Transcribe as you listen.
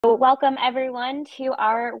Welcome everyone to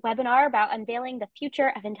our webinar about unveiling the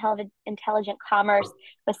future of intelligent commerce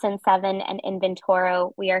with Cin7 and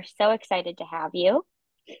Inventoro. We are so excited to have you.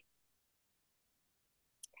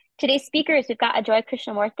 Today's speakers, we've got Ajoy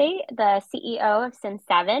Krishnamoorthy, the CEO of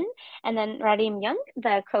Cin7, and then Radim Jung,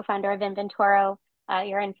 the co-founder of Inventoro.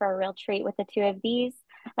 You're in for a real treat with the two of these.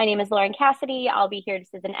 My name is Lauren Cassidy. I'll be here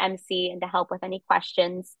just as an MC and to help with any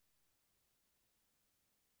questions.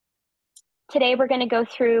 Today, we're going to go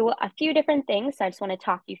through a few different things. So I just want to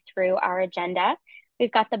talk you through our agenda.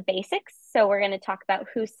 We've got the basics. So we're going to talk about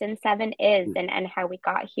who Cin7 is and how we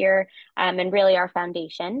got here and really our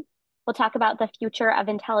foundation. We'll talk about the future of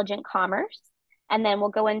intelligent commerce. And then we'll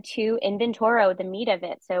go into Inventoro, the meat of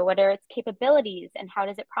it. So what are its capabilities and how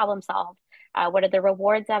does it problem solve? What are the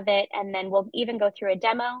rewards of it? And then we'll even go through a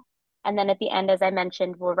demo. And then at the end, as I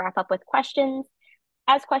mentioned, we'll wrap up with questions.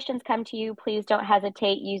 As questions come to you, please don't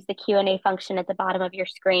hesitate. Use the Q&A function at the bottom of your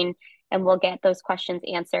screen and we'll get those questions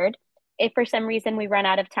answered. If for some reason we run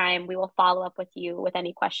out of time, we will follow up with you with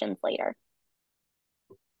any questions later.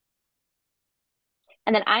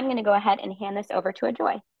 And then I'm going to go ahead and hand this over to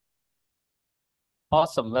Ajoy.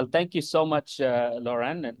 Awesome. Well, thank you so much,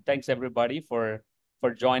 Lauren, and thanks everybody for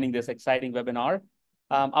joining this exciting webinar.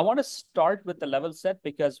 I want to start with the level set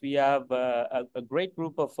because we have a great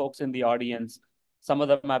group of folks in the audience. Some of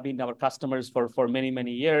them have been our customers for many,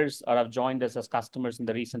 many years or have joined us as customers in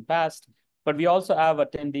the recent past. But we also have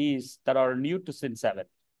attendees that are new to Cin7.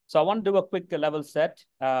 So I want to do a quick level set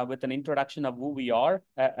with an introduction of who we are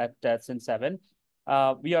at Cin7.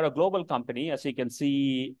 We are a global company, as you can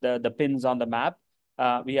see the pins on the map.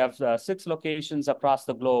 We have 6 locations across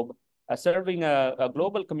the globe, serving a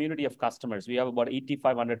global community of customers. We have about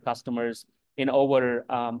 8,500 customers in over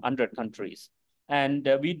 100 countries. And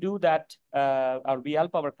we do that, we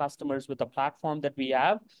help our customers with the platform that we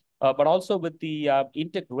have, but also with the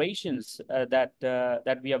integrations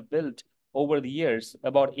that we have built over the years,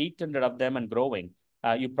 about 800 of them and growing.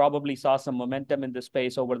 You probably saw some momentum in this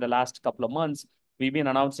space over the last couple of months. We've been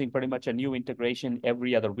announcing pretty much a new integration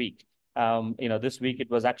every other week. This week it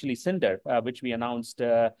was actually Cinder, which we announced,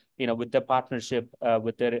 with the partnership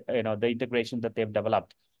with their, the integration that they've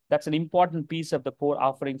developed. That's an important piece of the core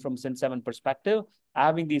offering from Cin7 perspective,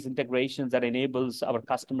 having these integrations that enables our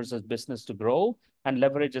customers' business to grow and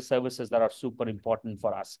leverage the services that are super important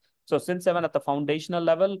for us. So Cin7 at the foundational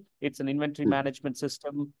level, it's an inventory management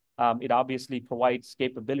system. It obviously provides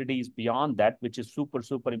capabilities beyond that, which is super,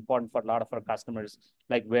 super important for a lot of our customers,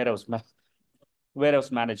 like warehouse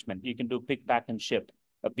management. You can do pick, pack, and ship.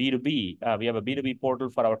 B2B, we have a B2B portal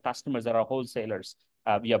for our customers that are wholesalers.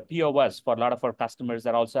 We have POS for a lot of our customers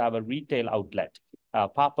that also have a retail outlet,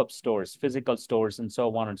 pop-up stores, physical stores, and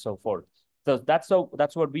so on and so forth. So that's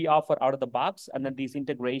what we offer out of the box. And then these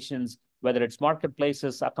integrations, whether it's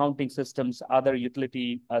marketplaces, accounting systems, other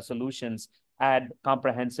utility solutions, add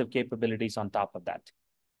comprehensive capabilities on top of that.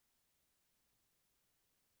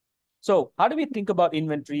 So how do we think about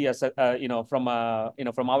inventory as from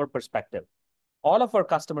our perspective? All of our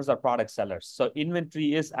customers are product sellers. So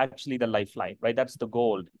inventory is actually the lifeline, right? That's the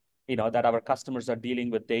gold, that our customers are dealing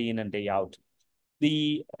with day in and day out.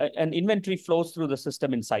 And inventory flows through the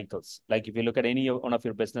system in cycles. Like if you look at any one of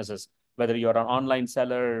your businesses, whether you're an online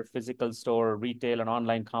seller, physical store, retail, and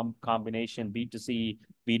online combination, B2C,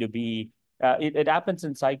 B2B, it happens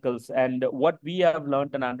in cycles. And what we have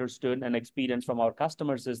learned and understood and experienced from our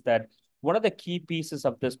customers is that one of the key pieces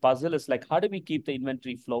of this puzzle is like, how do we keep the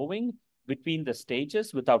inventory flowing between the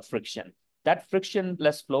stages without friction? That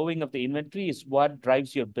frictionless flowing of the inventory is what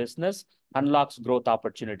drives your business, unlocks growth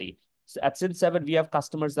opportunity. So at Cin7, we have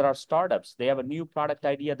customers that are startups. They have a new product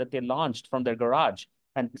idea that they launched from their garage.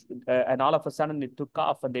 And all of a sudden it took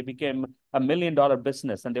off and they became $1 million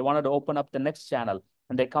business and they wanted to open up the next channel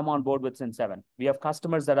and they come on board with Cin7. We have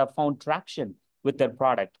customers that have found traction with their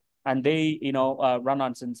product and they run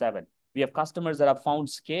on Cin7. We have customers that have found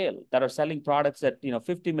scale, that are selling products at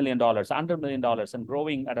 $50 million, $100 million, and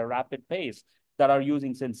growing at a rapid pace that are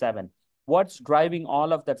using Cin7. What's driving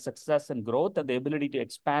all of that success and growth and the ability to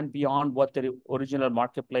expand beyond what the original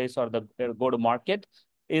marketplace or the go-to-market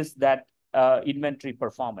is that inventory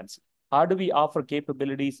performance. How do we offer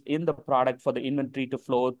capabilities in the product for the inventory to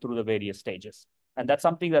flow through the various stages? And that's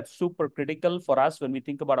something that's super critical for us when we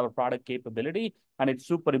think about our product capability. And it's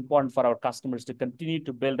super important for our customers to continue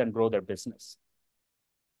to build and grow their business.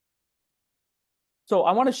 So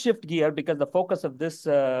I want to shift gear because the focus of this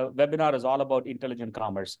webinar is all about intelligent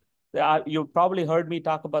commerce. You've probably heard me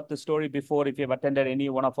talk about this story before if you've attended any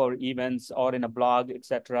one of our events or in a blog,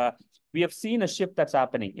 etc. We have seen a shift that's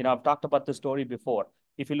happening. I've talked about this story before.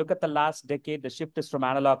 If you look at the last decade, the shift is from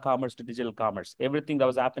analog commerce to digital commerce. Everything that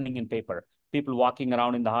was happening in paper, people walking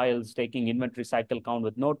around in the aisles, taking inventory cycle count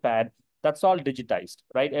with notepad, that's all digitized,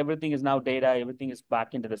 right? Everything is now data, everything is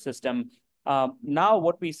back into the system. Now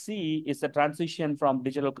what we see is the transition from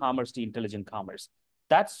digital commerce to intelligent commerce.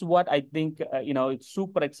 That's what I think, it's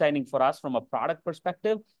super exciting for us from a product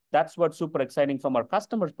perspective. That's what's super exciting from our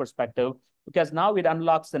customers' perspective, because now it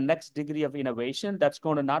unlocks the next degree of innovation that's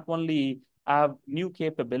going to not only have new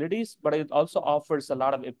capabilities, but it also offers a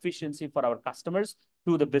lot of efficiency for our customers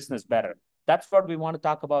to the business better. That's what we want to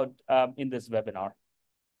talk about in this webinar.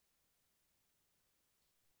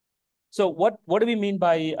 So what do we mean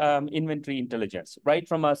by inventory intelligence, right?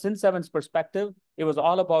 From a Cin7's perspective, it was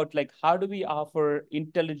all about like, how do we offer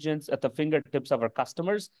intelligence at the fingertips of our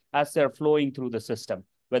customers as they're flowing through the system,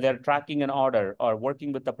 whether they're tracking an order or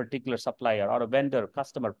working with a particular supplier or a vendor,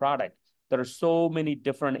 customer, product. There are so many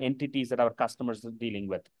different entities that our customers are dealing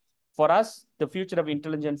with. For us, the future of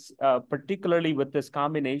intelligence, particularly with this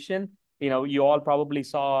combination, you all probably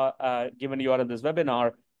saw, given you are in this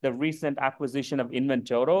webinar, the recent acquisition of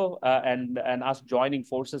Inventoro and us joining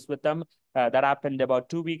forces with them. That happened about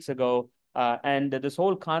 2 weeks ago. And this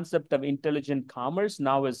whole concept of intelligent commerce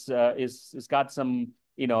now is got some,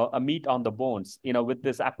 a meat on the bones, with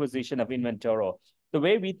this acquisition of Inventoro. The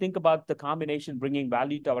way we think about the combination bringing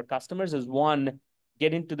value to our customers is, one,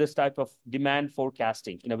 get into this type of demand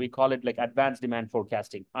forecasting. We call it like advanced demand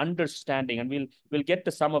forecasting, understanding, and we'll get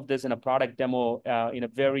to some of this in a product demo in a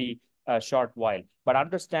very short while. But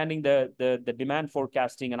understanding the demand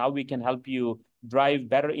forecasting and how we can help you drive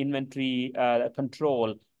better inventory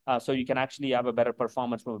control so you can actually have a better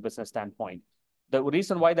performance from a business standpoint. The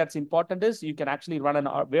reason why that's important is you can actually run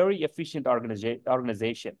a very efficient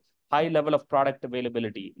organization, high level of product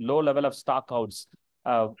availability, low level of stockouts,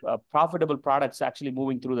 profitable products actually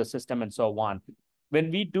moving through the system and so on.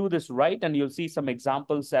 When we do this right, and you'll see some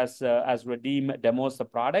examples as Radim demos the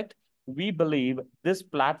product, we believe this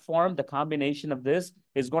platform, the combination of this,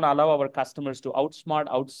 is going to allow our customers to outsmart,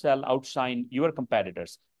 outsell, outshine your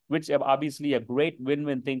competitors, which is obviously a great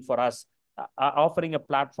win-win thing for us, offering a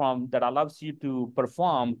platform that allows you to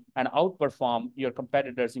perform and outperform your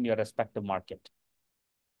competitors in your respective market.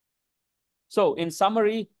 So in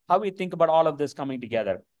summary, how we think about all of this coming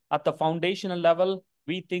together. At the foundational level,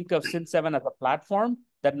 we think of Cin7 as a platform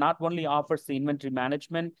that not only offers the inventory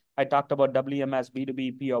management, I talked about WMS,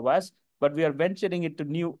 B2B, POS, but we are venturing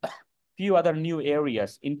into few other new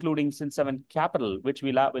areas, including Cin7 Capital, which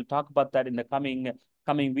we'll talk about that in the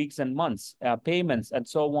coming weeks and months, payments and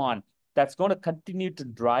so on. That's going to continue to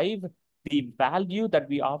drive the value that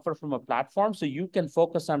we offer from a platform so you can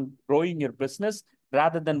focus on growing your business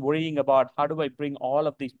rather than worrying about how do I bring all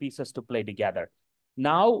of these pieces to play together.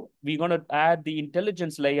 Now we're going to add the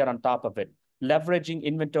intelligence layer on top of it, leveraging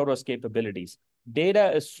Inventoro's capabilities.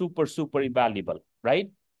 Data is super, super invaluable, right?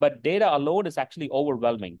 But data alone is actually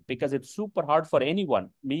overwhelming because it's super hard for anyone,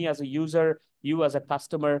 me as a user, you as a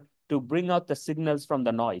customer, to bring out the signals from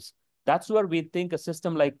the noise. That's where we think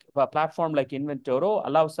a platform like Inventoro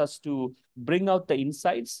allows us to bring out the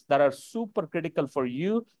insights that are super critical for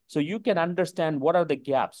you so you can understand what are the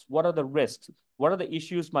gaps, what are the risks, what are the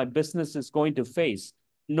issues my business is going to face,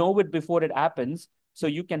 know it before it happens, so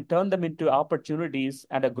you can turn them into opportunities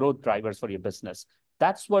and growth drivers for your business.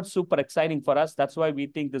 That's what's super exciting for us. That's why we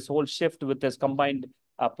think this whole shift with this combined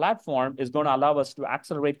platform is going to allow us to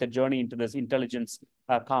accelerate the journey into this intelligence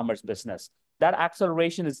commerce business. That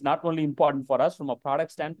acceleration is not only important for us from a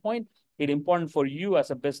product standpoint, it's important for you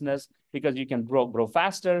as a business because you can grow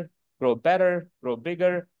faster, grow better, grow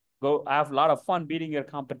bigger, go have a lot of fun beating your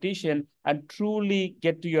competition, and truly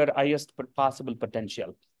get to your highest possible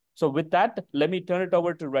potential. So with that, let me turn it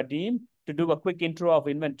over to Radim to do a quick intro of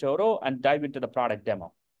Inventoro and dive into the product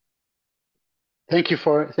demo. Thank you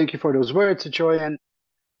for those words, Ajoy,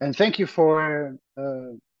 and thank you for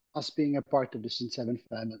us being a part of the Cin7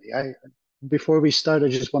 family. Before we start, I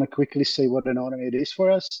just want to quickly say what an honor it is for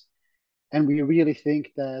us. And we really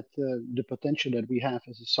think that the potential that we have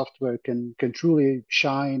as a software can truly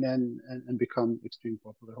shine and become extremely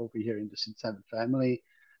popular over here in the Cin7 family.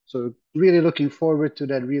 So really looking forward to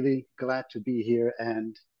that, really glad to be here,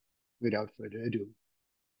 and without further ado.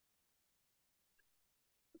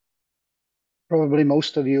 Probably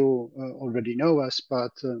most of you already know us,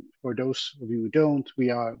 but for those of you who don't, we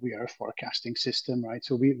are a forecasting system, right?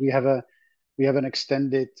 So we have an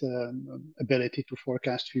extended ability to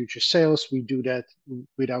forecast future sales. We do that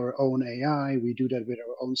with our own AI. We do that with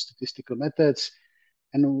our own statistical methods,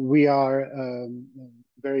 and we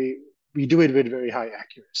do it with very high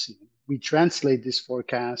accuracy. We translate this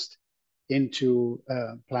forecast into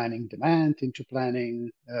planning demand, into planning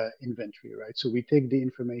inventory, right? So we take the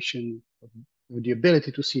information, the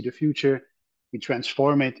ability to see the future, we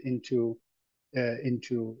transform it into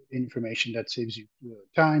information that saves you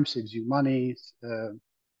time, saves you money,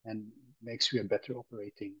 and makes you a better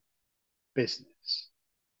operating business.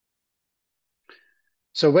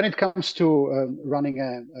 So when it comes to running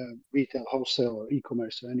a retail, wholesale, or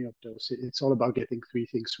e-commerce, or any of those, it's all about getting three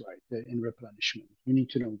things right in replenishment. You need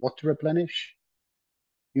to know what to replenish,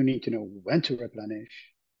 you need to know when to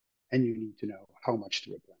replenish, and you need to know how much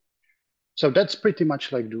to replenish. So that's pretty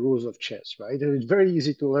much like the rules of chess, right? It's very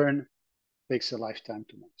easy to learn, takes a lifetime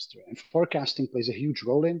to master. And forecasting plays a huge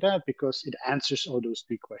role in that because it answers all those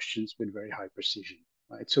three questions with very high precision,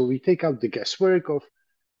 right? So we take out the guesswork of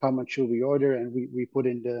how much should we order, and we put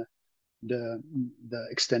in the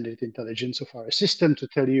extended intelligence of our system to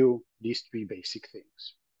tell you these three basic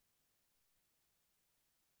things.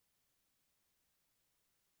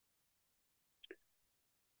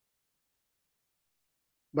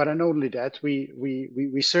 But not only that, we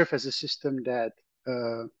serve as a system that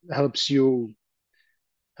helps you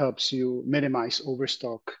minimize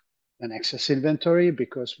overstock and excess inventory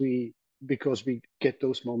because we get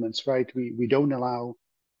those moments right. We don't allow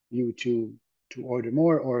you to order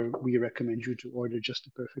more, or we recommend you to order just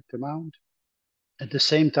the perfect amount. At the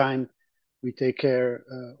same time, we take care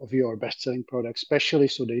of your best-selling products, especially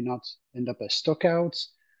so they not end up as stockouts.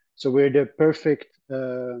 So we're the perfect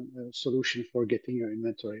solution for getting your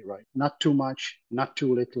inventory right. Not too much, not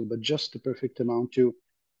too little, but just the perfect amount to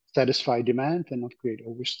satisfy demand and not create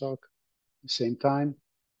overstock. At the same time,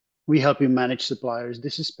 we help you manage suppliers.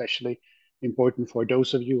 This is especially important for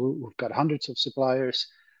those of you who've got hundreds of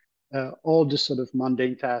suppliers. All the sort of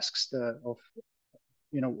mundane tasks of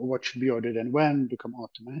what should be ordered and when become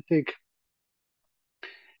automatic.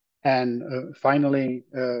 And finally,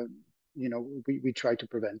 we try to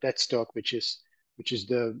prevent dead stock, which is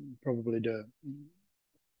probably the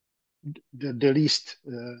least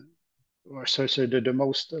or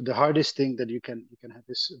the hardest thing that you can have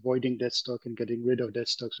is avoiding dead stock and getting rid of dead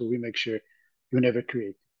stock. So we make sure you never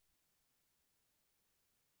create.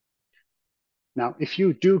 Now, if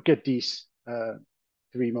you do get these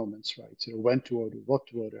three moments right, so when to order, what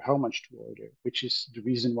to order, how much to order, which is the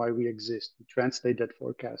reason why we exist, we translate that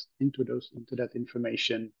forecast into that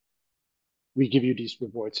information. We give you these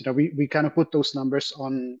rewards. We kind of put those numbers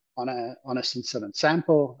on a Cin7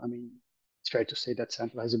 sample. I mean, it's fair to say that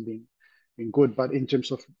sample hasn't been good, but in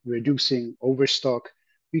terms of reducing overstock,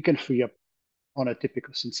 we can free up on a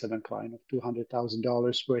typical Cin7 client of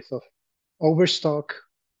 $200,000 worth of overstock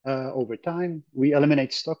over time. We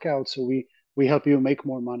eliminate stock out, so we help you make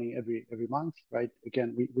more money every month, right?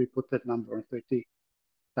 Again, we put that number on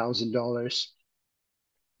 $30,000.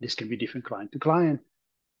 This can be different client to client.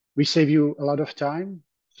 We save you a lot of time.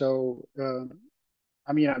 So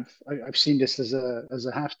I mean, I've seen this as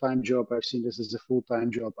a half-time job. I've seen this as a full-time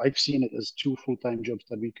job. I've seen it as two full-time jobs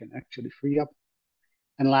that we can actually free up.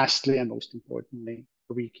 And lastly, and most importantly,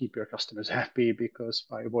 we keep your customers happy because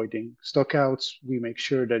by avoiding stockouts, we make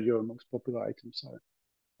sure that your most popular items are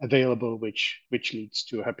available, which leads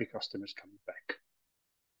to happy customers coming back.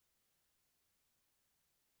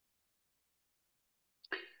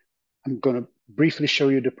 I'm going to briefly show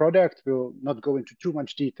you the product. We'll not go into too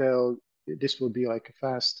much detail. This will be like a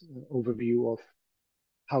fast overview of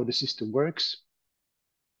how the system works.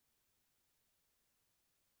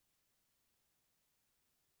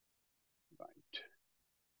 Right.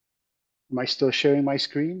 Am I still sharing my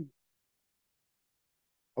screen?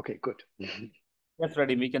 Okay, good. That's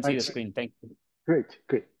ready. We can see the screen. Thank you. Great.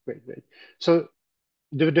 So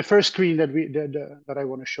the first screen that I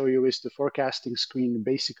want to show you is the forecasting screen.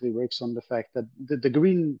 Basically works on the fact that the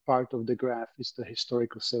green part of the graph is the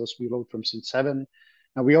historical sales we load from Cin7.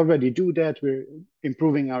 Now we already do that. We're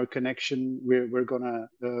improving our connection. We're gonna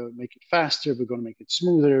make it faster. We're gonna make it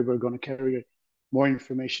smoother. We're gonna carry more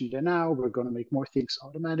information than now. We're gonna make more things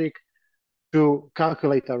automatic to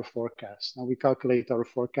calculate our forecast. Now we calculate our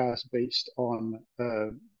forecast based on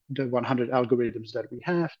the 100 algorithms that we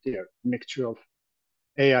have. They're a mixture of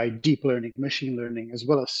AI, deep learning, machine learning, as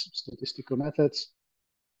well as statistical methods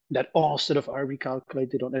that all sort of are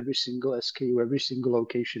recalculated on every single SKU, every single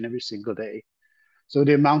location, every single day. So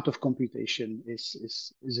the amount of computation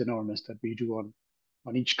is enormous that we do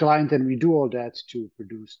on each client, and we do all that to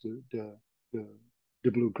produce the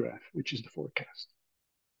blue graph, which is the forecast.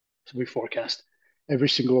 So we forecast every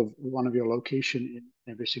single one of your location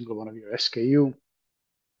in every single one of your SKU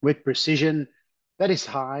with precision that is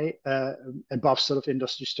high, above sort of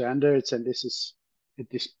industry standards. And this is, at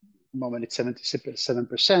this moment, it's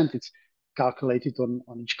 77%. It's calculated on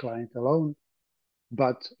each client alone.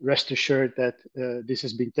 But rest assured that this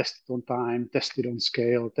has been tested on time, tested on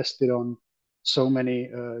scale, tested on so many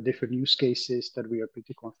different use cases that we are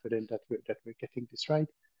pretty confident that we're getting this right,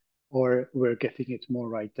 or we're getting it more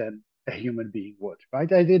right than a human being would,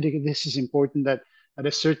 right? I think this is important that at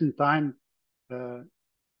a certain time, a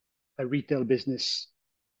retail business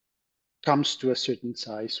comes to a certain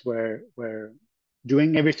size where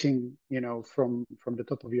doing everything, from the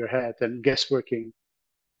top of your head and guessworking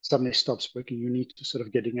suddenly stops working. You need to sort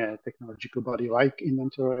of getting a technological body like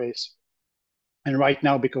Inventoro is. And right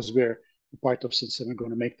now, because we're a part of Cin7, we're going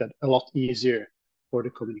to make that a lot easier for the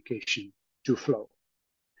communication to flow.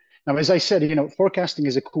 Now, as I said, forecasting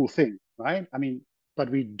is a cool thing, right? I mean, but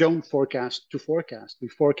we don't forecast to forecast. We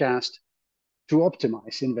forecast to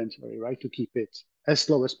optimize inventory, right? To keep it as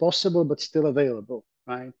low as possible, but still available,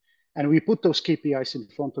 right? And we put those KPIs in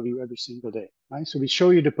front of you every single day, right? So we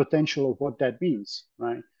show you the potential of what that means,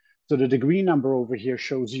 right? So the green number over here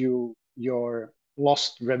shows you your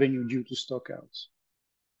lost revenue due to stockouts.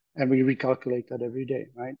 And we recalculate that every day,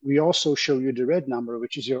 right? We also show you the red number,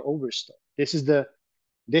 which is your overstock. This is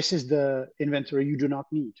the inventory you do not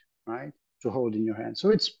need, right? To hold in your hand.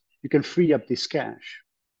 So you can free up this cash.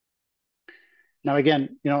 Now,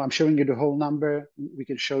 again, I'm showing you the whole number. We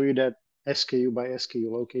can show you that SKU by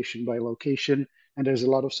SKU, location by location, and there's a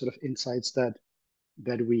lot of sort of insights that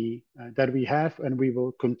we have, and we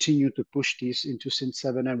will continue to push these into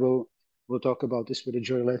Cin7, and we'll talk about this with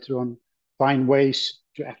Ajoy later on. Find ways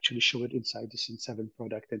to actually show it inside the Cin7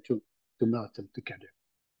 product and to melt them together.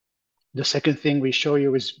 The second thing we show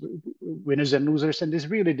you is winners and losers, and this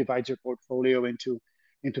really divides your portfolio into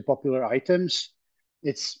popular items.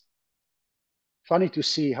 It's funny to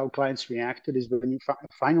see how clients react to this, but when you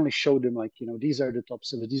finally show them, like, these are the top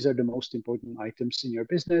sellers, these are the most important items in your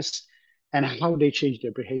business, and how they change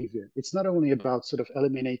their behavior. It's not only about sort of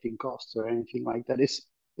eliminating costs or anything like that.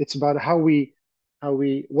 It's about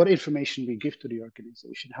what information we give to the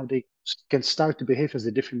organization, how they can start to behave as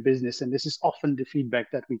a different business. And this is often the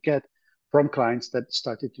feedback that we get from clients that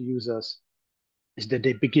started to use us, is that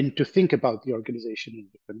they begin to think about the organization in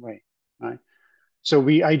a different way, right? So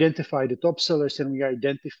we identify the top sellers and we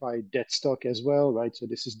identify dead stock as well, right? So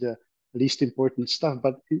this is the least important stuff,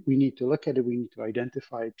 but we need to look at it. We need to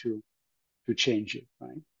identify it to change it,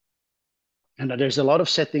 right? And there's a lot of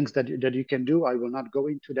settings that you can do. I will not go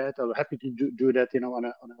into that. I'm happy to do that, on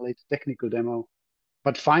a later technical demo.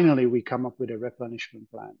 But finally, we come up with a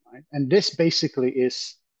replenishment plan, right? And this basically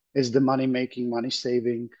is the money-making,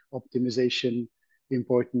 money-saving, optimization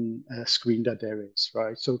important screen that there is,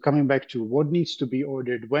 right? So coming back to what needs to be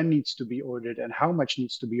ordered, when needs to be ordered, and how much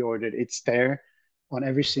needs to be ordered, it's there on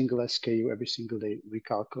every single SKU, every single day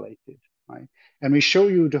recalculated, right? And we show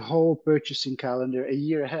you the whole purchasing calendar a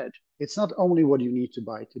year ahead. It's not only what you need to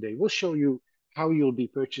buy today. We'll show you how you'll be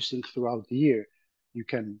purchasing throughout the year. You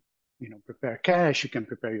can prepare cash, you can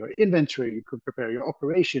prepare your inventory, you can prepare your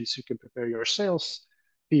operations, you can prepare your sales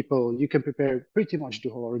people, you can prepare pretty much the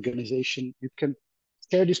whole organization. You can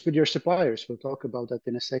share this with your suppliers. We'll talk about that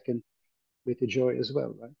in a second with Ajoy as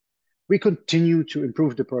well, right? We continue to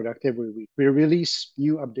improve the product every week. We release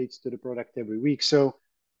new updates to the product every week. So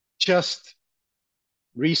just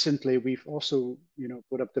recently, we've also,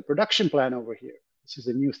 put up the production plan over here. This is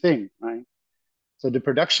a new thing, right? So the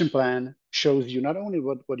production plan shows you not only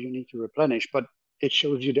what you need to replenish, but it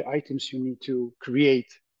shows you the items you need to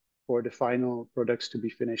create for the final products to be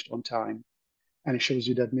finished on time. And it shows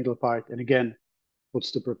you that middle part. And again,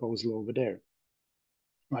 what's the proposal over there,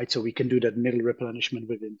 right? So we can do that middle replenishment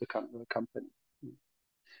within the company.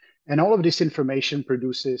 And all of this information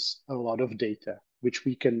produces a lot of data, which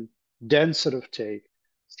we can then sort of take,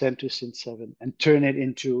 send to Cin7, and turn it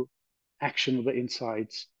into actionable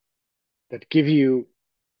insights that give you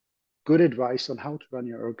good advice on how to run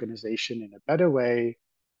your organization in a better way,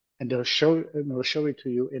 and they'll show it to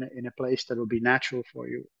you in a place that will be natural for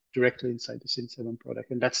you, directly inside the Cin7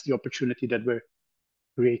 product. And that's the opportunity that we're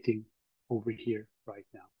creating over here right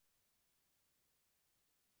now.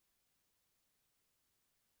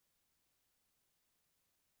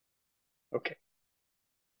 Okay.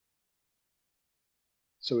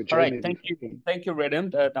 So all right, thank you,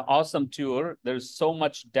 Radim. An awesome tour. There's so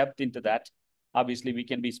much depth into that. Obviously, we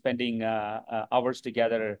can be spending hours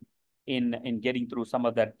together in getting through some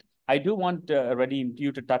of that. I do want Radim,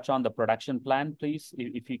 you to touch on the production plan, please,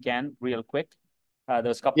 if you can, real quick.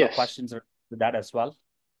 There's a couple of questions with that as well.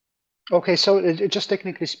 Okay, so just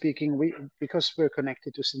technically speaking, because we're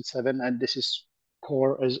connected to Cin7, and this is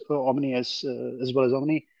core as Omni as well as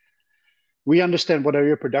Omni, we understand what are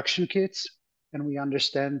your production kits, and we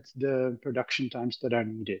understand the production times that are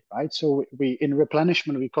needed, right? So we in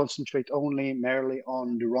replenishment, we concentrate only merely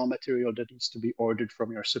on the raw material that needs to be ordered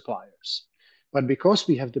from your suppliers. But because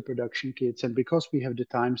we have the production kits and because we have the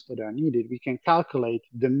times that are needed, we can calculate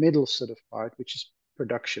the middle sort of part, which is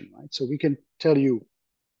production, right? So we can tell you,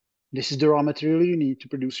 this is the raw material you need to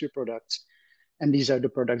produce your products, and these are the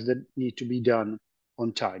products that need to be done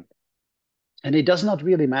on time. And it does not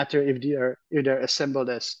really matter if they're assembled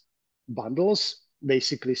as bundles,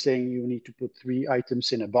 basically saying you need to put 3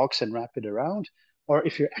 items in a box and wrap it around, or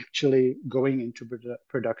if you're actually going into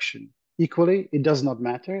production. Equally, it does not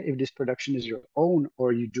matter if this production is your own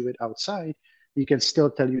or you do it outside, we can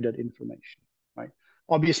still tell you that information, right?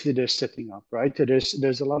 Obviously, there's setting up, right?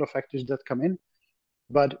 There's a lot of factors that come in,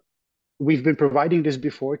 but we've been providing this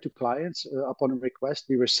before to clients upon request.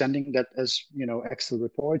 We were sending that as Excel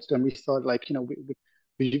reports, and we thought like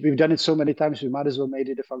we've done it so many times, we might as well made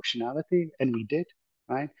it a functionality, and we did,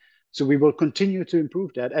 right? So we will continue to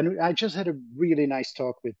improve that. And I just had a really nice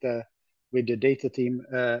talk with the data team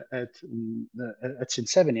at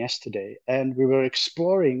Cin7 yesterday, and we were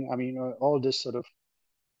exploring, I mean, all this sort of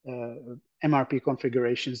MRP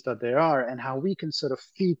configurations that there are, and how we can sort of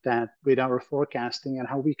feed that with our forecasting, and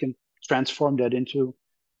how we can transform that into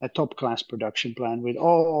a top class production plan with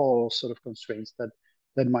all sort of constraints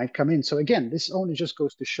that might come in. So again, this only just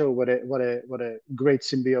goes to show what a great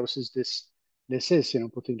symbiosis this is,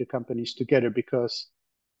 putting the companies together, because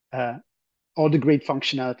all the great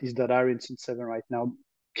functionalities that are in Cin7 right now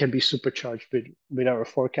can be supercharged with our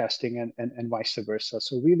forecasting and vice versa.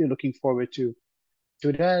 So really looking forward to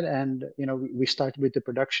that, and we start with the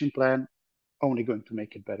production plan, only going to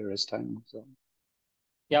make it better as time moves on.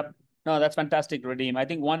 Yep. No, that's fantastic, Radim. I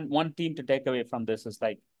think one theme to take away from this is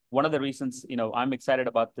like one of the reasons I'm excited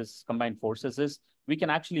about this combined forces is we can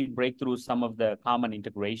actually break through some of the common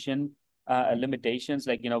integration limitations.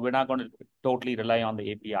 Like we're not going to totally rely on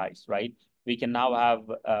the APIs, right? We can now have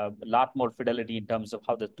a lot more fidelity in terms of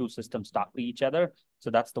how the two systems talk to each other. So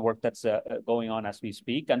that's the work that's going on as we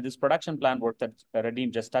speak. And this production plan work that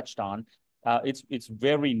Radim just touched on, it's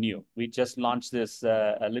very new. We just launched this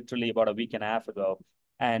literally about a week and a half ago.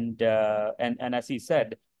 And as he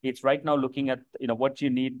said, it's right now looking at what you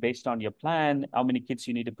need based on your plan, how many kits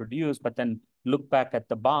you need to produce, but then look back at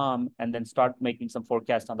the BOM and then start making some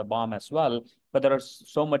forecast on the BOM as well. But there are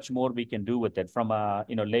so much more we can do with it, from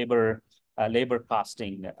labor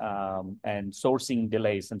costing and sourcing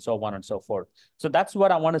delays and so on and so forth. So that's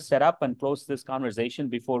what I want to set up and close this conversation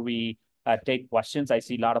before we take questions. I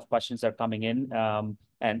see a lot of questions are coming in.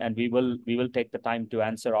 And we will take the time to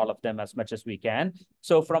answer all of them as much as we can.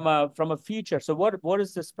 So from a future, so what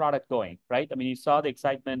is this product going, right? I mean, you saw the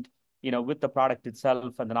excitement, with the product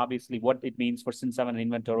itself, and then obviously what it means for Cin7 and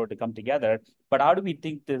Inventoro to come together. But how do we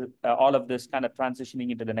think all of this kind of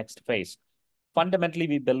transitioning into the next phase? Fundamentally,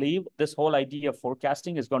 we believe this whole idea of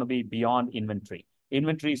forecasting is going to be beyond inventory.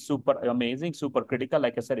 Inventory is super amazing, super critical.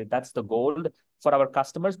 Like I said, that's the goal for our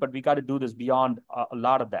customers, but we got to do this beyond a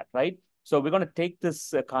lot of that, right? So we're going to take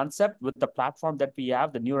this concept with the platform that we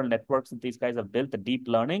have, the neural networks that these guys have built, the deep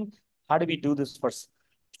learning. How do we do this for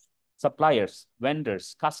suppliers,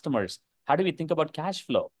 vendors, customers? How do we think about cash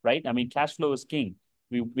flow, right? I mean, cash flow is king.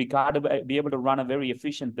 We got to be able to run a very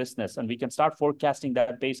efficient business, and we can start forecasting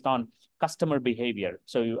that based on customer behavior.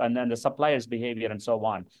 So, and then the supplier's behavior and so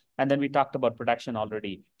on. And then we talked about production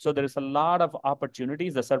already. So there is a lot of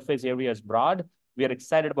opportunities. The surface area is broad. We are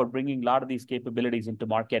excited about bringing a lot of these capabilities into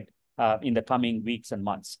market in the coming weeks and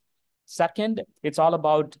months. Second, it's all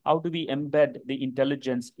about how do we embed the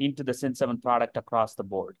intelligence into the Cin7 product across the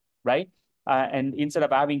board, right? And instead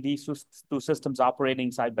of having these two systems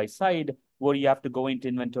operating side by side, where you have to go into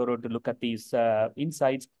Inventoro to look at these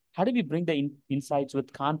insights, how do we bring the insights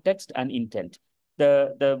with context and intent?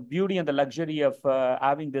 The beauty and the luxury of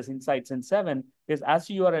having this insights in Cin7 is, as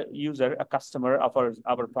you are a user, a customer of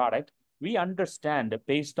our product, we understand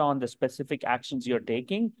based on the specific actions you're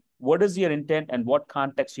taking, what is your intent and what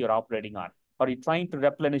context you're operating on. Are you trying to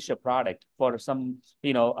replenish a product for some,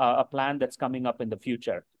 a plan that's coming up in the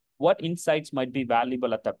future? What insights might be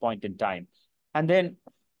valuable at that point in time? And then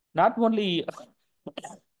not only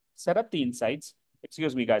set up the insights.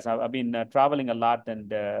 Excuse me, guys. I've been traveling a lot,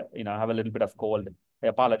 and I have a little bit of cold. I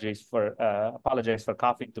apologize for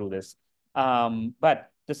coughing through this.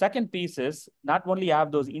 But the second piece is not only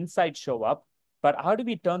have those insights show up, but how do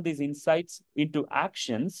we turn these insights into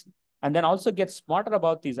actions, and then also get smarter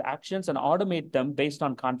about these actions and automate them based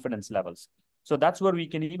on confidence levels. So that's where we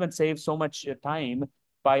can even save so much time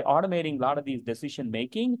by automating a lot of these decision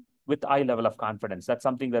making with high level of confidence. That's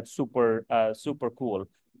something that's super cool.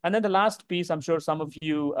 And then the last piece, I'm sure some of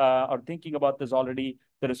you are thinking about this already.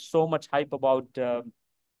 There is so much hype about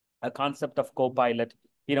a concept of co-pilot.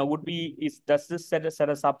 Does this set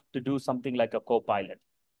us up to do something like a co-pilot?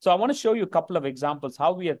 So I want to show you a couple of examples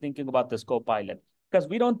how we are thinking about this co-pilot, because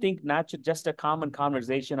we don't think just a common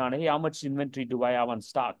conversation on, hey, how much inventory do I have on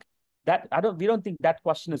stock? We don't think that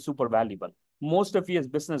question is super valuable. Most of you as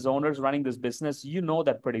business owners running this business, you know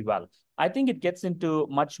that pretty well. I think it gets into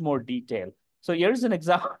much more detail. So here's an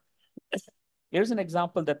example. Here's an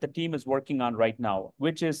example that the team is working on right now,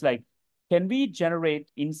 which is like, can we generate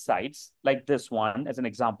insights like this one as an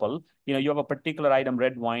example? You have a particular item,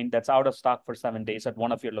 red wine, that's out of stock for 7 days at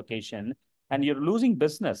one of your location, and you're losing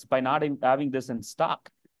business by not having this in stock.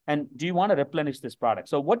 And do you want to replenish this product?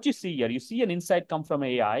 So what you see here, you see an insight come from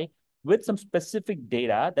AI with some specific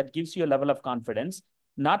data that gives you a level of confidence.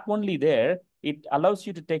 Not only there, it allows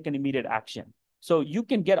you to take an immediate action. So you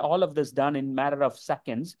can get all of this done in a matter of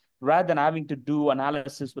seconds rather than having to do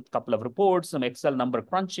analysis with a couple of reports, some Excel number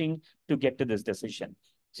crunching to get to this decision.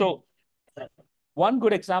 So one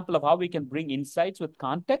good example of how we can bring insights with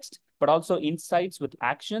context, but also insights with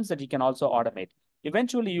actions that you can also automate.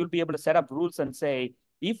 Eventually, you'll be able to set up rules and say,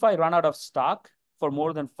 if I run out of stock for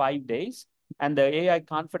more than 5 days and the AI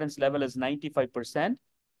confidence level is 95%,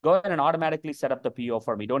 go ahead and automatically set up the PO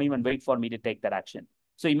for me. Don't even wait for me to take that action.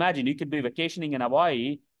 So imagine you could be vacationing in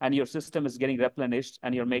Hawaii and your system is getting replenished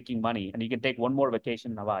and you're making money and you can take one more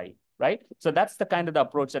vacation in Hawaii, right? So that's the kind of the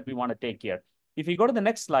approach that we want to take here. If you go to the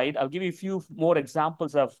next slide, I'll give you a few more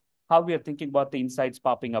examples of how we are thinking about the insights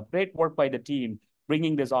popping up. Great work by the team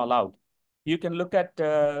bringing this all out. You can look at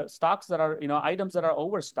stocks that are, items that are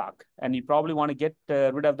overstock, and you probably want to get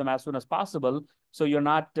rid of them as soon as possible. So you're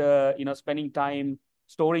not, spending time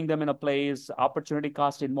storing them in a place, opportunity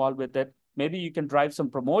cost involved with it. Maybe you can drive some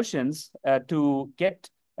promotions to get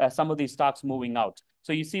some of these stocks moving out.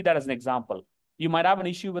 So you see that as an example. You might have an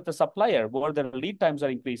issue with the supplier where the lead times are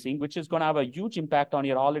increasing, which is going to have a huge impact on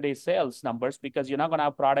your holiday sales numbers because you're not going to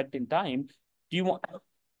have product in time. You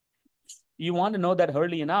want to know that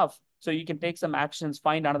early enough so you can take some actions,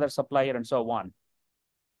 find another supplier, and so on.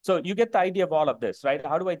 So you get the idea of all of this, right?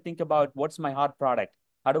 How do I think about what's my hot product?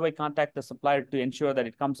 How do I contact the supplier to ensure that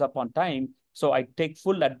it comes up on time? So I take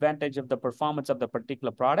full advantage of the performance of the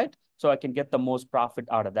particular product so I can get the most profit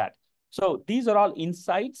out of that. So these are all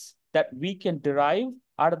insights that we can derive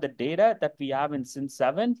out of the data that we have in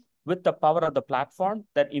Cin7 with the power of the platform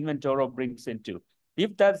that Inventoro brings into.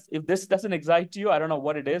 If this doesn't excite you, I don't know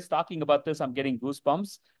what it is. Talking about this, I'm getting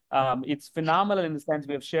goosebumps. It's phenomenal in the sense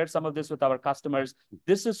we have shared some of this with our customers.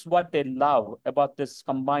 This is what they love about this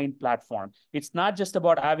combined platform. It's not just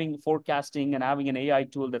about having forecasting and having an AI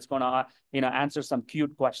tool that's going to answer some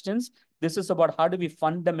cute questions. This is about how do we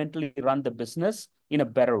fundamentally run the business in a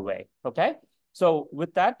better way. Okay. So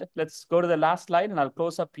with that, let's go to the last slide and I'll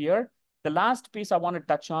close up here. The last piece I want to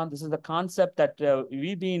touch on, this is the concept that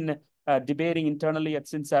we've been debating internally at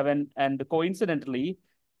Cin7, and coincidentally,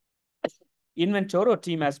 Inventoro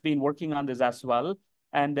team has been working on this as well.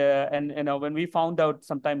 And when we found out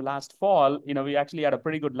sometime last fall, we actually had a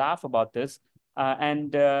pretty good laugh about this.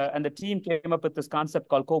 And the team came up with this concept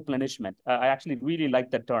called co-plenishment. I actually really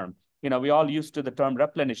like the term. We all used to the term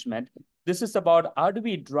replenishment. This is about how do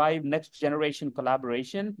we drive next generation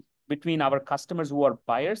collaboration between our customers who are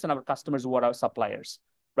buyers and our customers who are our suppliers,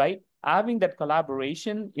 right? Having that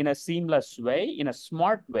collaboration in a seamless way, in a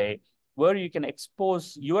smart way, where you can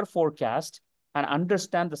expose your forecast and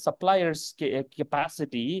understand the supplier's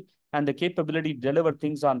capacity and the capability to deliver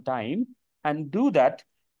things on time, and do that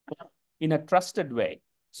in a trusted way.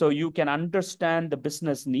 So you can understand the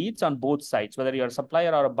business needs on both sides, whether you're a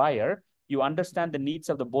supplier or a buyer, you understand the needs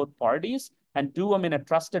of the both parties and do them in a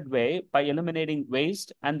trusted way by eliminating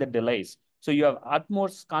waste and the delays. So you have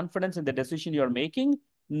utmost confidence in the decision you're making,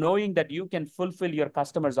 knowing that you can fulfill your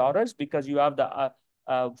customers' orders because you have the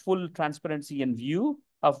full transparency and view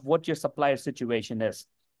of what your supplier situation is.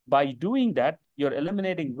 By doing that, you're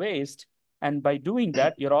eliminating waste. And by doing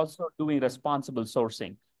that, you're also doing responsible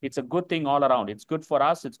sourcing. It's a good thing all around. It's good for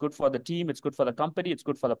us. It's good for the team. It's good for the company. It's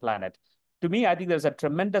good for the planet. To me, I think there's a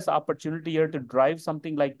tremendous opportunity here to drive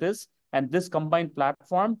something like this. And this combined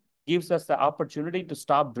platform gives us the opportunity to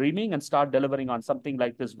stop dreaming and start delivering on something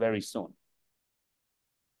like this very soon.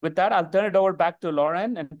 With that, I'll turn it over back to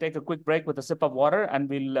Lauren and take a quick break with a sip of water, and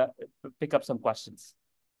we'll pick up some questions.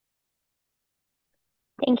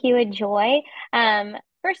 Thank you, Ajoy.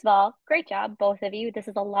 First of all, great job, both of you. This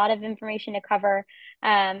is a lot of information to cover,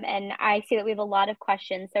 and I see that we have a lot of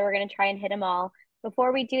questions, so we're going to try and hit them all.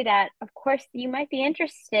 before we do that, of course, you might be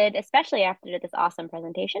interested, especially after this awesome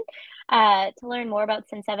presentation, to learn more about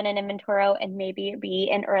Cin7 and Inventoro and maybe be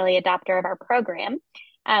an early adopter of our program.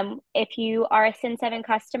 If you are a Cin7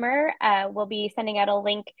 customer, we'll be sending out a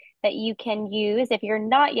link that you can use. If you're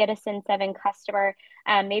not yet a Cin7 customer,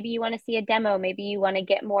 maybe you want to see a demo, maybe you want to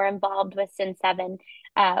get more involved with Cin7,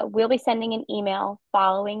 we'll be sending an email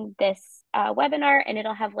following this webinar, and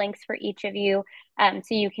it'll have links for each of you. So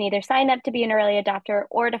you can either sign up to be an early adopter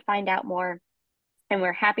or to find out more. And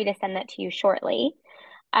we're happy to send that to you shortly.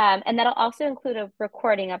 And that'll also include a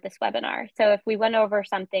recording of this webinar. So if we went over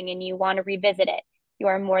something and you want to revisit it, you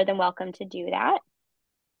are more than welcome to do that.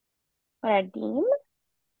 Radim.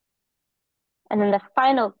 And then the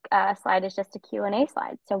final slide is just a Q&A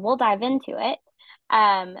slide. So we'll dive into it.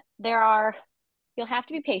 You'll have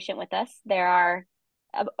to be patient with us. There are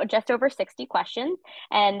just over 60 questions,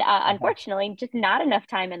 and unfortunately, just not enough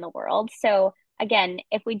time in the world. So again,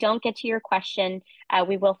 if we don't get to your question,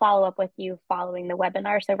 we will follow up with you following the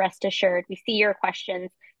webinar. So rest assured, we see your questions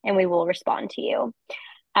and we will respond to you.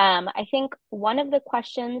 I think one of the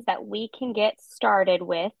questions that we can get started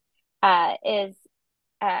with is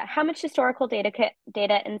how much historical data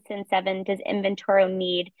in Cin7 does Inventoro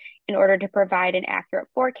need in order to provide an accurate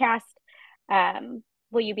forecast?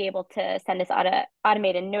 Will you be able to send us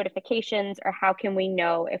automated notifications, or how can we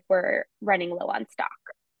know if we're running low on stock?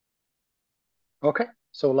 Okay,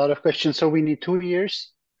 so a lot of questions. So we need 2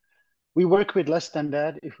 years. We work with less than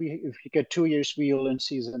that. If we get 2 years, we will learn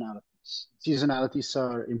seasonalities. Seasonalities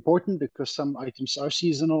are important because some items are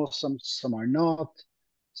seasonal, some are not.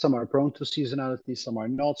 Some are prone to seasonality, some are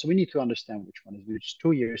not. So we need to understand which one is which.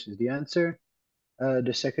 2 years is the answer.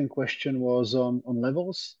 The second question was on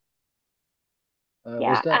levels.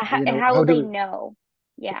 Was that, and how will they do know?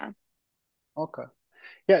 Yeah. Okay.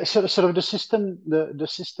 Yeah, so sort of the system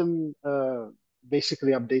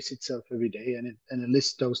basically updates itself every day, and it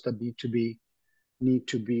lists those that need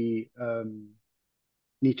to be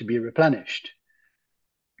replenished.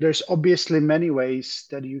 There's obviously many ways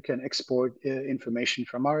that you can export information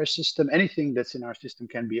from our system. Anything that's in our system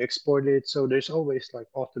can be exported. So there's always like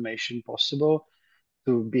automation possible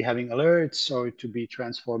to be having alerts or to be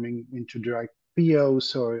transforming into direct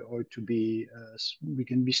POs or to be, we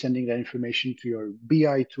can be sending that information to your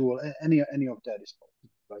BI tool. Any of that is possible,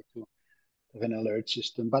 right? To have an alert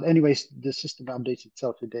system. But anyways, the system updates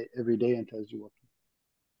itself every day and tells you what to do.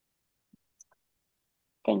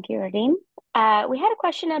 Thank you, Radim. We had a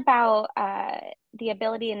question about the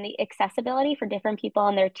ability and the accessibility for different people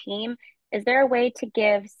on their team. Is there a way to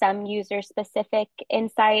give some user-specific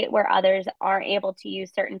insight where others aren't able to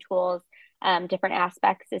use certain tools, different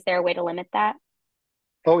aspects? Is there a way to limit that?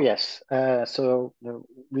 Oh, yes. So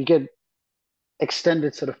we get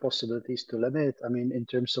extended sort of possibilities to limit, I mean, in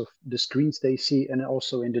terms of the screens they see and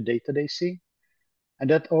also in the data they see. And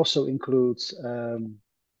that also includes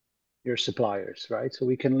your suppliers, right? So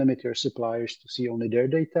we can limit your suppliers to see only their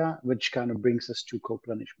data, which kind of brings us to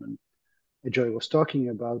co-plenishment. Ajoy was talking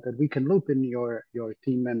about that we can loop in your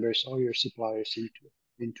team members or your suppliers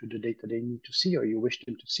into the data they need to see or you wish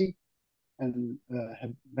them to see, and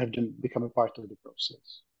have them become a part of the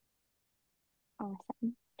process.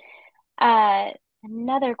 Awesome.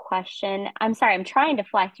 Another question. I'm sorry, I'm trying to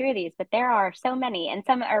fly through these, but there are so many and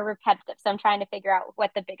some are repetitive. So I'm trying to figure out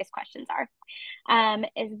what the biggest questions are.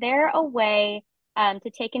 Is there a way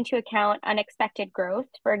to take into account unexpected growth?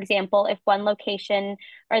 For example, if one location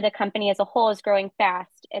or the company as a whole is growing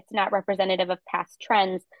fast, it's not representative of past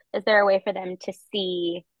trends. Is there a way for them to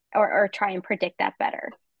see or try and predict that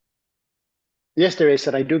better? Yes, there is,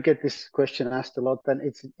 and I do get this question asked a lot, and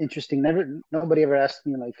it's interesting. Nobody ever asked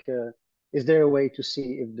me like, is there a way to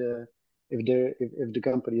see if the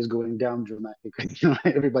company is going down dramatically?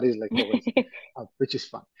 Everybody's like always up, which is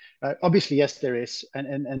fun. Obviously, yes, there is,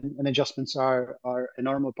 and adjustments are a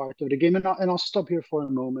normal part of the game. And I'll stop here for a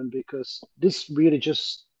moment because this really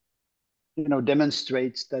just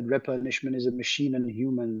demonstrates that replenishment is a machine and a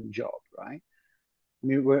human job, right? I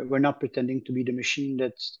mean, we're not pretending to be the machine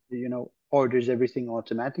that orders everything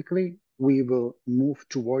automatically. We will move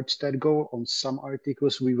towards that goal. On some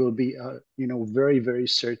articles, we will be very, very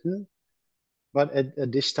certain. But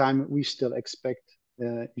at this time, we still expect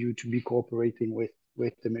you to be cooperating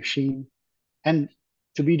with the machine and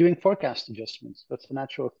to be doing forecast adjustments. That's a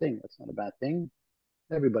natural thing. That's not a bad thing.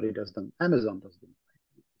 Everybody does them. Amazon does them.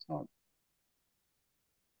 It's not.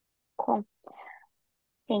 Cool.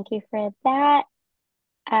 Thank you for that.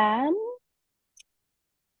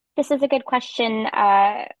 This is a good question.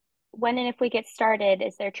 When and if we get started,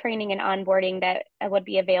 is there training and onboarding that would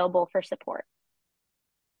be available for support?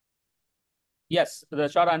 Yes, the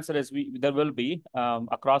short answer is there will be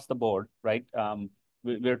across the board, right?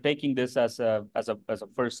 We're taking this as a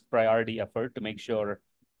first priority effort to make sure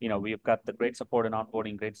we've got the great support and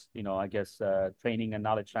onboarding, great I guess training and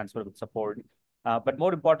knowledge transfer with support. But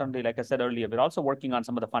more importantly, like I said earlier, we're also working on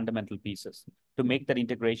some of the fundamental pieces to make that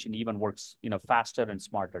integration even works faster and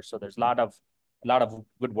smarter. So there's a lot of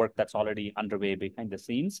good work that's already underway behind the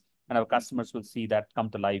scenes, and our customers will see that come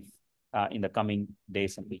to life in the coming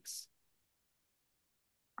days and weeks.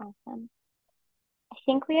 Awesome. I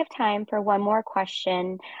think we have time for one more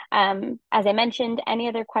question. As I mentioned, any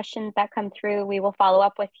other questions that come through, we will follow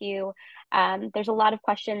up with you. There's a lot of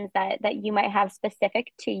questions that you might have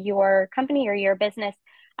specific to your company or your business,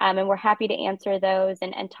 and we're happy to answer those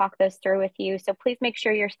and talk those through with you. So please make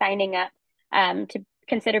sure you're signing up to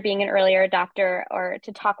consider being an earlier adopter or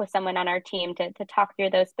to talk with someone on our team to talk through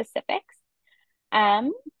those specifics. I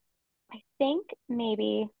think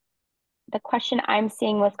maybe the question I'm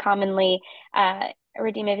seeing most commonly,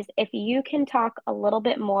 Radim, is if you can talk a little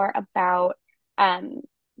bit more about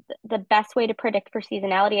the best way to predict for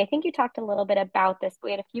seasonality. I think you talked a little bit about this, but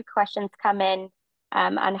we had a few questions come in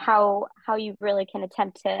on how you really can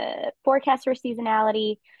attempt to forecast for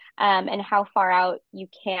seasonality and how far out you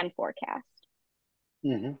can forecast.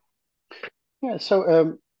 Mm-hmm. Yeah,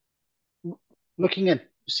 so looking at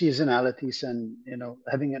seasonalities and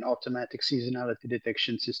having an automatic seasonality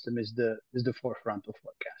detection system is the forefront of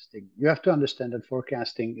forecasting. You have to understand that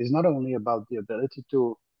forecasting is not only about the ability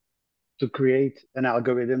to create an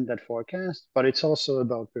algorithm that forecasts, but it's also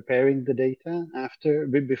about preparing the data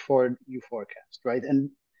before you forecast, right? And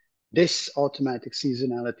this automatic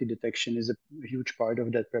seasonality detection is a huge part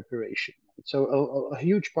of that preparation. So a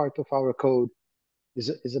huge part of our code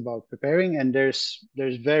is about preparing, and there's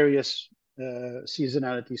various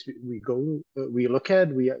seasonalities we look at,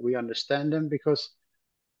 we understand them because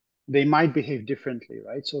they might behave differently,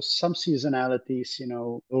 right? So some seasonalities,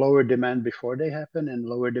 lower demand before they happen and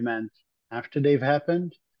lower demand after they've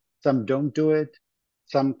happened. Some don't do it.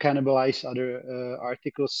 Some cannibalize other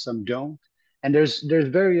articles. Some don't. And there's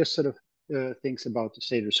various sort of things about the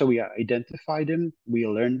Seder. So we identify them, we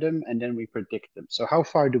learn them, and then we predict them. So how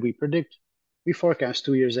far do we predict? We forecast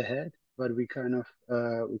 2 years ahead, but we kind of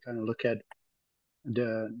look at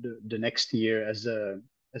the next year as a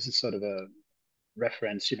sort of a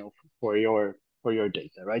reference, for your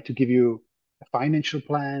data, right? To give you a financial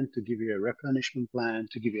plan, to give you a replenishment plan,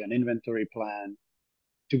 to give you an inventory plan,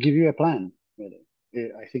 to give you a plan, really.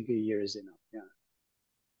 I think a year is enough. Yeah.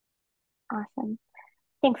 Awesome.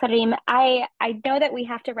 Thanks, Radim. I know that we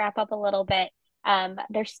have to wrap up a little bit.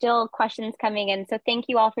 There's still questions coming in, so thank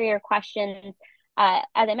you all for your questions. As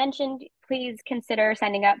I mentioned, please consider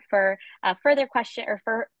signing up for further question or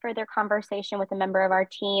for further conversation with a member of our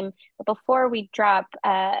team. But before we drop,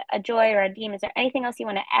 Ajoy or Radim, is there anything else you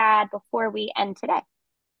want to add before we end today?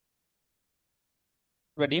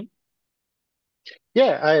 Radim?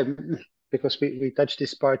 Yeah, because we touched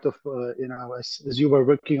this part of as you were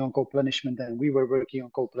working on co-plenishment and we were working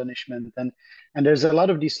on co-plenishment, and there's a lot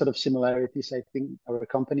of these sort of similarities I think our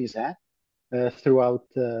companies had throughout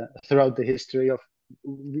the history of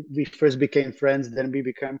we first became friends, then we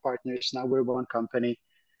became partners, now we're one company.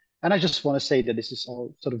 And I just want to say that this is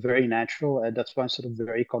all sort of very natural, and that's why I'm sort of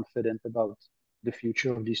very confident about the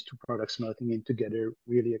future of these two products melting in together.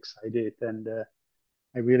 Really excited, and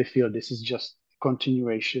I really feel this is just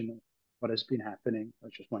continuation of what has been happening. I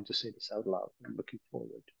just want to say this out loud. I'm looking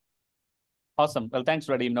forward. Awesome. Well, thanks,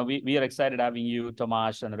 Radim. No, we are excited having you,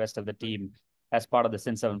 Tomasz, and the rest of the team as part of the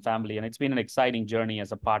Cin7 family. And it's been an exciting journey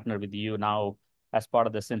as a partner with you now as part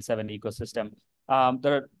of the Cin7 ecosystem.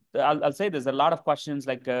 I'll say there's a lot of questions,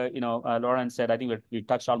 like, Lauren said. I think we've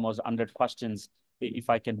touched almost 100 questions, if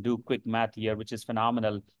I can do quick math here, which is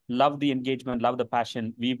phenomenal. Love the engagement, love the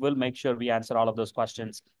passion. We will make sure we answer all of those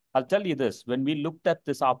questions. I'll tell you this, when we looked at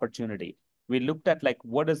this opportunity, we looked at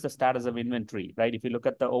what is the status of inventory, right? If you look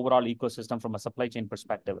at the overall ecosystem from a supply chain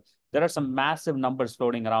perspective, there are some massive numbers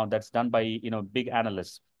floating around that's done by, big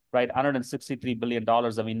analysts, right? $163 billion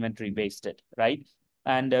of inventory wasted, right?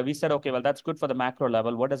 And we said, okay, well, that's good for the macro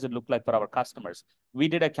level. What does it look like for our customers? We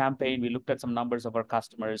did a campaign. We looked at some numbers of our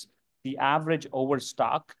customers. The average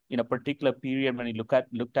overstock in a particular period, when we looked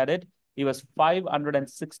at it, it was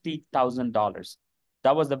 $560,000.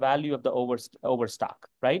 That was the value of the overstock,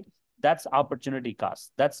 right? That's opportunity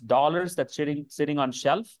cost. That's dollars that's sitting on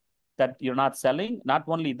shelf that you're not selling. Not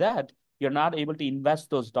only that, you're not able to invest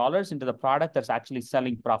those dollars into the product that's actually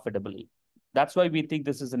selling profitably. That's why we think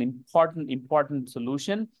this is an important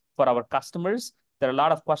solution for our customers. There are a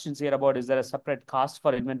lot of questions here about, is there a separate cost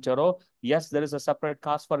for Inventoro? Yes, there is a separate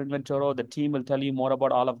cost for Inventoro. The team will tell you more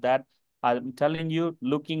about all of that. I'm telling you,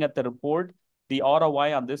 looking at the report, the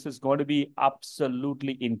ROI on this is going to be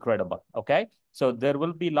absolutely incredible. Okay. So there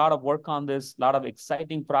will be a lot of work on this, a lot of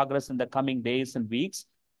exciting progress in the coming days and weeks.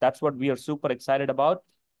 That's what we are super excited about.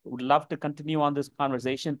 Would love to continue on this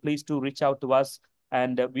conversation. Please do reach out to us,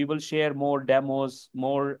 and we will share more demos,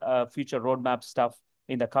 more future roadmap stuff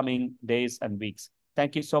in the coming days and weeks.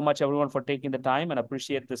 Thank you so much, everyone, for taking the time, and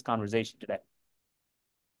appreciate this conversation today.